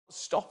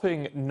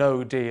Stopping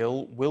no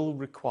deal will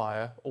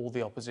require all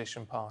the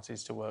opposition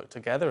parties to work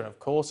together, and of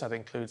course that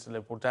includes the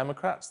Liberal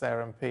Democrats.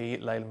 Their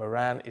MP, Layla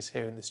Moran, is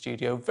here in the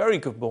studio. Very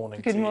good morning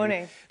Good to you.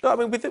 morning. No, I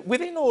mean,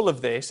 within all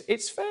of this,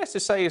 it's fair to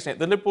say, isn't it,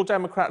 the Liberal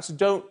Democrats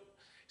don't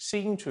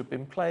seem to have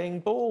been playing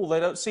ball. They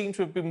don't seem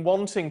to have been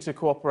wanting to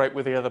cooperate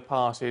with the other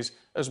parties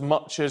as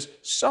much as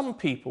some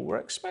people were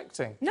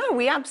expecting. No,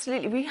 we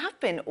have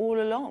been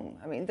all along.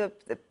 I mean, the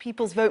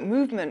People's Vote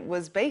movement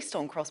was based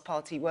on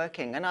cross-party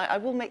working. And I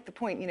will make the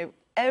point,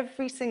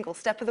 every single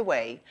step of the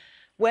way,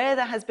 where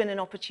there has been an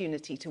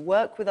opportunity to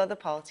work with other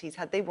parties,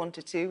 had they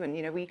wanted to, and,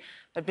 we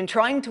had been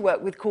trying to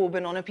work with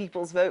Corbyn on a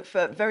People's Vote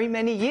for very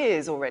many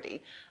years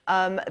already,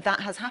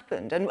 that has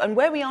happened. And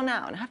where we are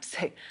now, and I have to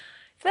say,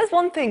 if there's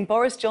one thing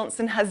Boris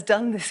Johnson has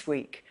done this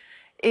week,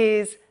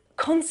 is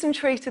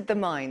concentrated the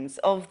minds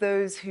of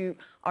those who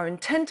are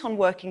intent on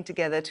working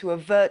together to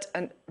avert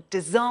a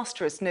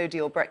disastrous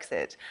no-deal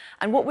Brexit.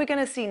 And what we're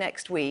going to see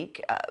next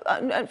week,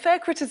 and fair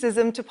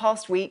criticism to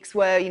past weeks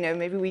where,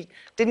 maybe we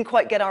didn't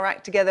quite get our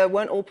act together,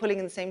 weren't all pulling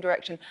in the same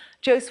direction.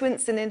 Jo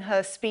Swinson, in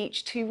her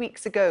speech 2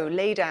 weeks ago,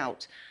 laid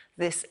out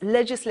this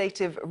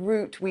legislative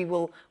route. We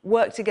will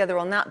work together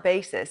on that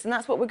basis, and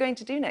that's what we're going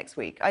to do next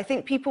week. I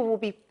think people will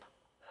be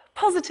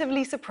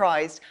positively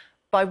surprised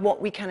by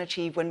what we can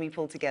achieve when we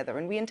pull together,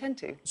 and we intend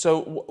to.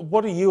 So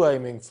what are you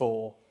aiming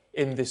for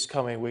in this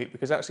coming week?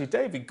 Because actually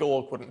David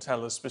Gauke wouldn't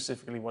tell us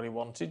specifically what he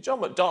wanted. John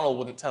McDonnell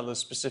wouldn't tell us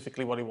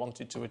specifically what he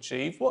wanted to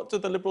achieve. What do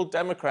the Liberal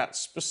Democrats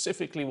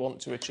specifically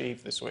want to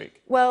achieve this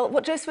week? Well,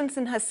 what Jo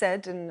Swinson has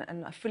said, and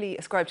I fully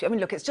ascribe to,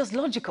 look, it's just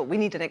logical. We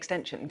need an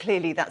extension.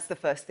 Clearly, that's the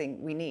first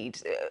thing we need.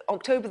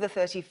 October the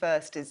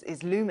 31st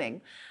is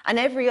looming, and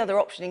every other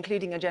option,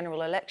 including a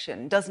general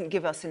election, doesn't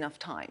give us enough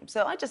time.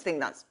 So I just think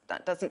that's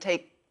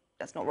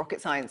not rocket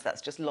science, that's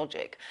just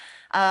logic.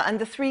 And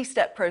the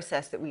three-step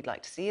process that we'd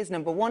like to see is,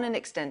 number one, an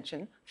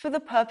extension for the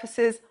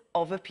purposes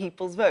of a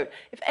People's Vote.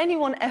 If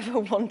anyone ever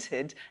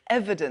wanted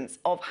evidence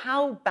of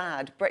how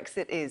bad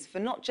Brexit is for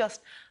not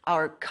just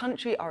our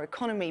country, our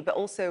economy, but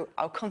also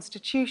our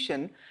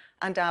constitution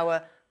and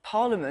our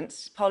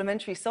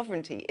parliamentary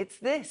sovereignty, it's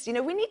this.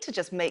 We need to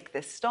just make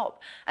this stop.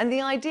 And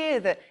the idea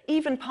that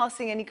even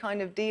passing any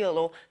kind of deal,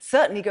 or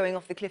certainly going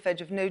off the cliff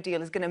edge of no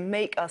deal, is going to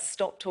make us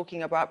stop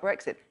talking about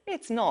Brexit,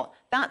 it's not.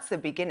 That's the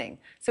beginning.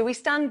 So we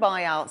stand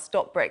by our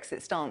stop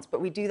Brexit stance, but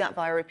we do that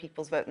via a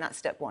People's Vote, and that's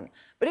step one.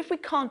 But if we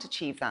can't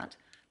achieve that,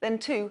 then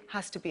two,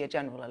 has to be a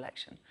general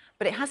election.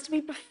 But it has to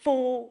be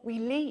before we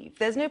leave.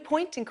 There's no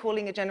point in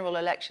calling a general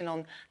election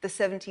on the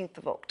 17th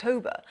of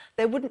October.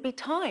 There wouldn't be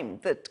time.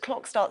 The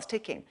clock starts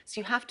ticking.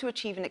 So you have to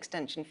achieve an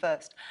extension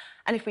first.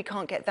 And if we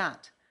can't get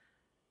that,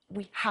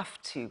 we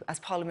have to, as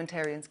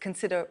parliamentarians,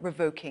 consider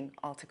revoking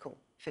Article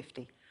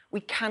 50.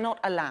 We cannot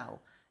allow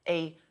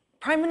a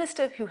Prime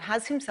Minister who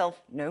has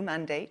himself no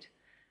mandate,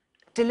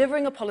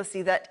 delivering a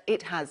policy that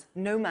it has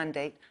no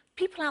mandate.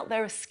 People out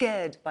there are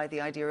scared by the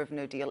idea of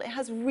no deal. It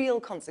has real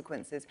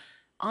consequences.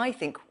 I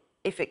think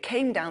if it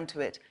came down to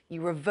it,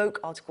 you revoke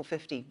Article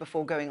 50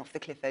 before going off the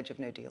cliff edge of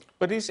no deal.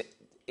 But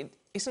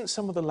isn't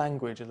some of the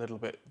language a little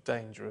bit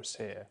dangerous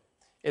here?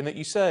 In that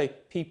you say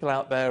people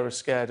out there are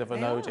scared of a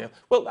no deal.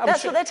 Well,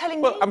 that's what they're telling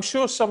me. Well, I'm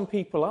sure some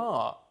people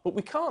are, but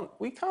we can't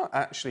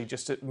actually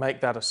just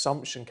make that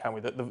assumption, can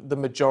we? That the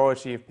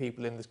majority of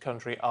people in this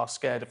country are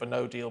scared of a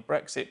no deal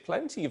Brexit.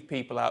 Plenty of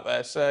people out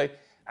there say,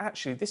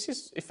 actually, this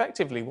is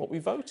effectively what we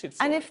voted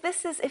for. And if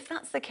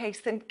that's the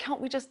case, then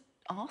can't we just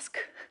ask?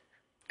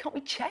 Can't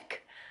we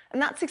check?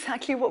 And that's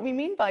exactly what we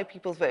mean by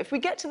People's Vote. If we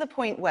get to the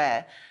point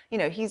where,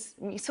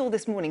 we saw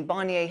this morning,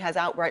 Barnier has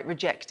outright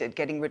rejected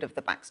getting rid of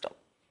the backstop.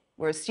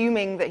 We're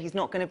assuming that he's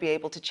not going to be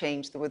able to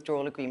change the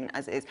withdrawal agreement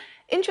as it is.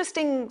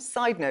 Interesting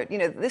side note,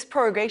 this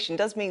prorogation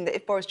does mean that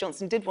if Boris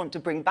Johnson did want to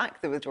bring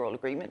back the withdrawal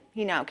agreement,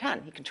 he now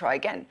can. He can try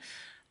again.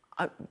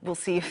 We'll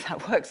see if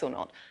that works or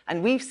not.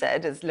 And we've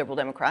said, as Liberal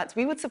Democrats,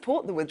 we would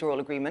support the withdrawal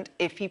agreement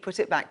if he put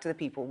it back to the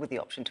people with the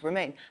option to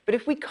remain. But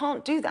if we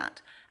can't do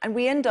that, and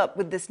we end up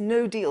with this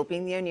no deal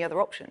being the only other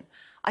option,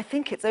 I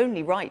think it's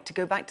only right to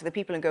go back to the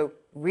people and go,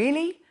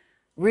 really?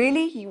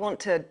 Really? You want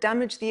to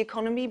damage the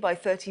economy by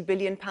 £30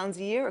 billion a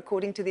year,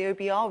 according to the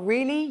OBR?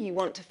 Really? You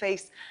want to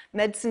face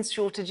medicines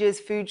shortages,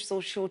 food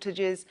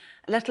shortages,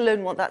 let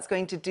alone what that's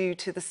going to do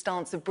to the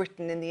stance of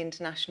Britain in the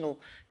international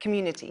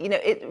community?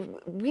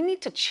 We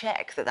need to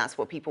check that that's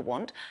what people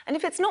want. And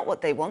if it's not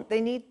what they want, they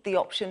need the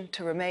option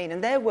to remain.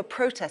 And there were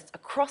protests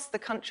across the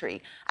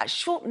country at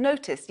short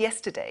notice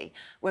yesterday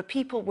where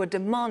people were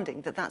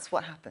demanding that that's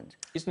what happened.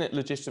 Isn't it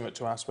legitimate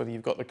to ask whether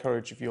you've got the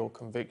courage of your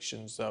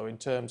convictions, though, in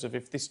terms of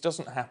if this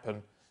doesn't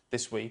happen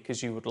this week,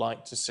 as you would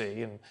like to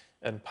see,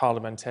 and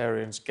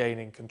parliamentarians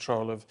gaining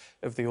control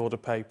of the order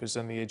papers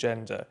and the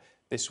agenda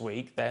this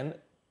week, then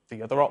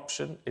the other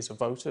option is a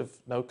vote of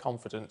no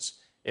confidence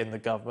in the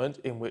government,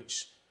 in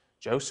which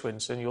Jo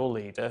Swinson, your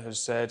leader,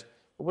 has said,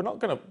 well,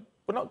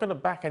 we're not going to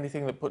back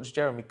anything that puts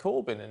Jeremy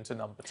Corbyn into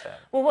number 10.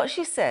 Well, what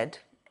she said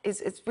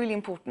is really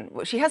important.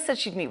 Well, she has said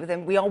she'd meet with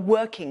them. We are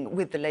working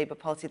with the Labour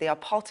Party. They are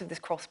part of this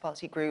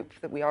cross-party group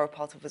that we are a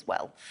part of as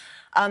well.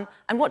 And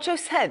what Jo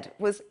said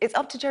was, it's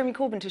up to Jeremy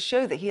Corbyn to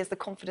show that he has the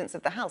confidence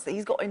of the House, that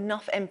he's got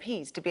enough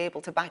MPs to be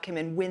able to back him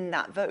and win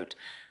that vote.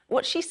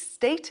 What she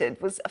stated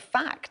was a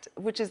fact,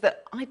 which is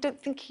that I don't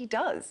think he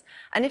does.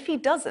 And if he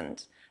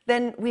doesn't,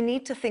 then we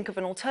need to think of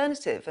an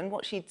alternative. And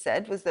what she'd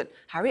said was that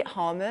Harriet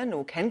Harman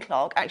or Ken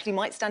Clarke actually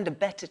might stand a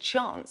better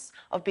chance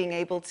of being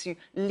able to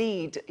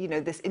lead,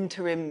 this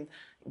interim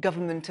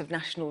government of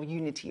national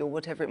unity or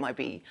whatever it might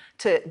be,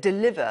 to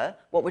deliver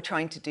what we're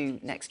trying to do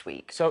next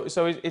week. So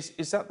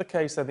is that the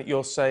case then, that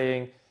you're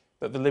saying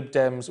that the Lib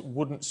Dems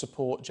wouldn't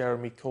support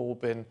Jeremy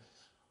Corbyn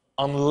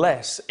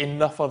unless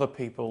enough other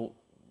people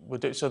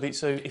would do it? So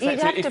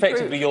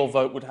effectively your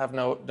vote would have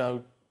no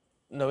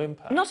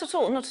impact? Not at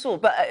all, not at all.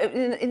 But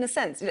in a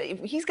sense,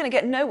 he's going to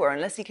get nowhere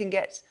unless he can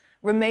get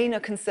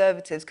Remainer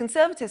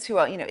Conservatives who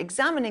are,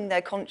 examining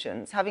their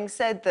conscience, having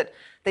said that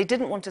they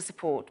didn't want to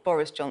support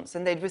Boris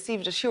Johnson. They'd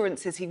received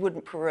assurances he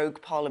wouldn't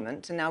prorogue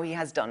Parliament, and now he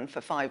has done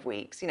for 5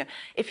 weeks.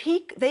 If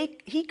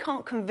he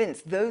can't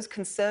convince those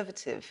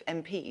Conservative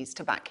MPs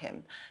to back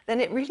him,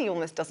 then it really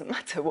almost doesn't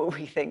matter what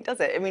we think, does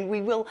it? I mean,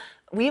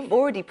 we've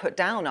already put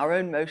down our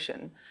own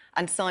motion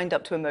and signed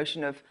up to a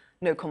motion of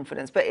no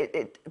confidence. But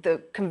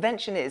the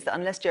convention is that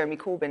unless Jeremy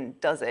Corbyn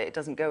does it, it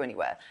doesn't go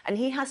anywhere. And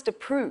he has to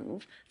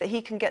prove that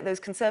he can get those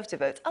Conservative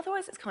votes.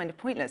 Otherwise, it's kind of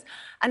pointless.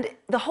 And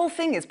the whole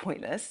thing is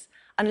pointless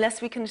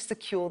unless we can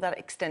secure that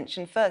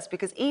extension first.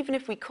 Because even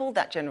if we called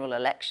that general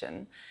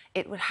election,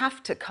 it would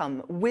have to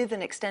come with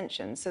an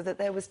extension so that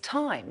there was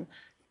time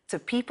to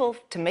people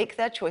to make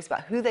their choice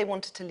about who they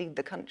wanted to lead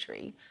the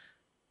country.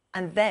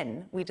 And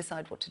then we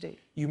decide what to do.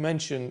 You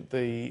mentioned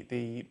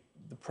the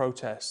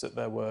protests that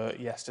there were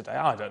yesterday.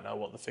 I don't know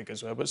what the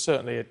figures were, but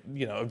certainly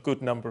a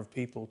good number of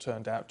people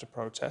turned out to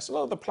protest. A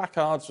lot of the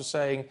placards were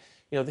saying,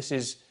 this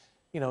is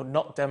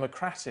not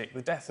democratic,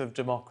 the death of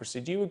democracy.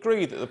 Do you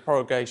agree that the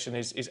prorogation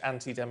is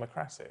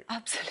anti-democratic?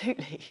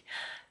 Absolutely.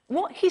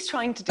 What he's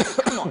trying to do,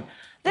 come on,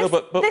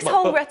 this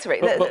whole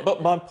rhetoric.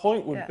 But my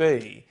point would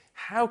be,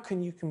 how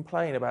can you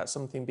complain about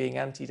something being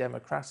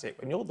anti-democratic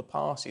when you're the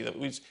party that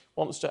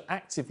wants to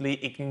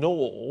actively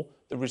ignore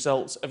the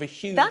results of a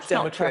huge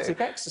democratic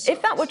exercise?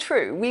 If that were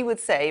true, we would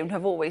say, and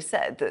have always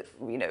said, that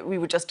we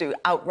would just do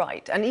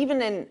outright. And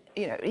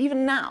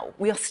even now,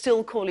 we are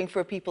still calling for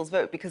a people's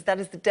vote because that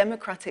is the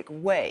democratic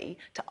way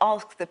to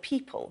ask the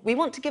people. We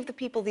want to give the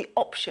people the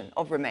option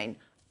of Remain.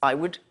 I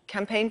would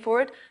campaign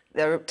for it.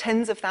 There are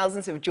tens of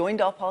thousands who have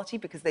joined our party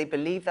because they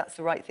believe that's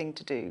the right thing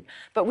to do.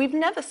 But we've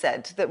never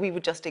said that we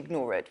would just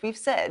ignore it. We've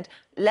said,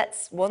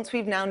 once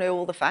we now know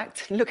all the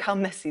facts, look how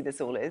messy this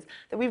all is,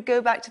 that we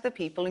go back to the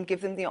people and give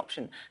them the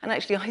option. And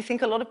actually, I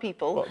think a lot of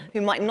people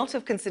who might not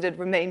have considered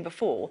Remain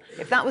before,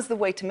 if that was the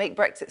way to make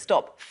Brexit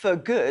stop for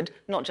good,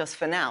 not just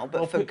for now,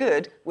 but for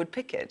good, would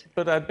pick it.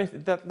 But I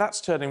admit that's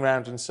turning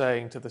around and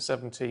saying to the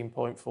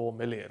 17.4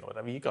 million or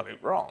whatever, you got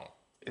it wrong.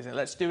 Isn't it?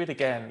 Let's do it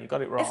again. You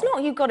got it wrong. It's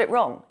not you got it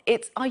wrong.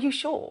 It's, are you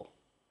sure?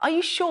 Are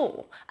you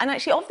sure? And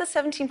actually, of the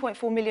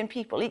 17.4 million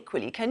people,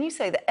 equally, can you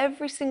say that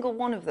every single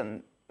one of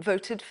them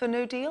voted for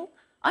no deal?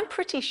 I'm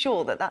pretty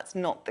sure that that's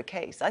not the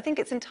case. I think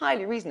it's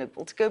entirely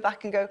reasonable to go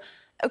back and go,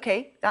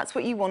 OK, that's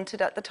what you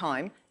wanted at the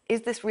time.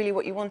 Is this really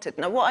what you wanted?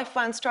 Now, what I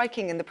found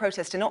striking in the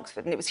protest in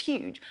Oxford, and it was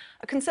huge,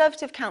 a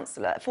Conservative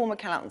councillor, a former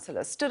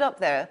councillor, stood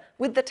up there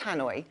with the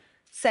tannoy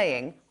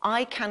saying,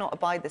 I cannot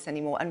abide this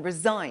anymore, and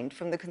resigned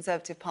from the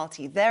Conservative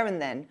Party there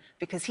and then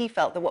because he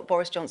felt that what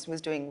Boris Johnson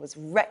was doing was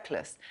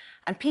reckless.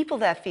 And people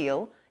there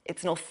feel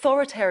it's an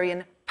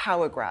authoritarian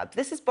power grab.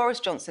 This is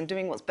Boris Johnson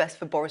doing what's best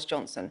for Boris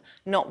Johnson,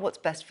 not what's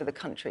best for the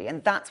country.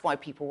 And that's why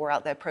people were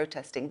out there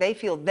protesting. They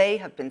feel they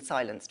have been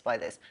silenced by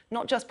this.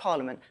 Not just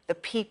Parliament, the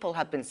people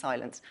have been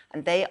silenced,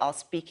 and they are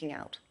speaking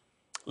out.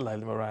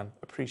 Layla Moran,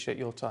 appreciate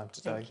your time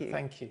today. Thank you.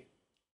 Thank you.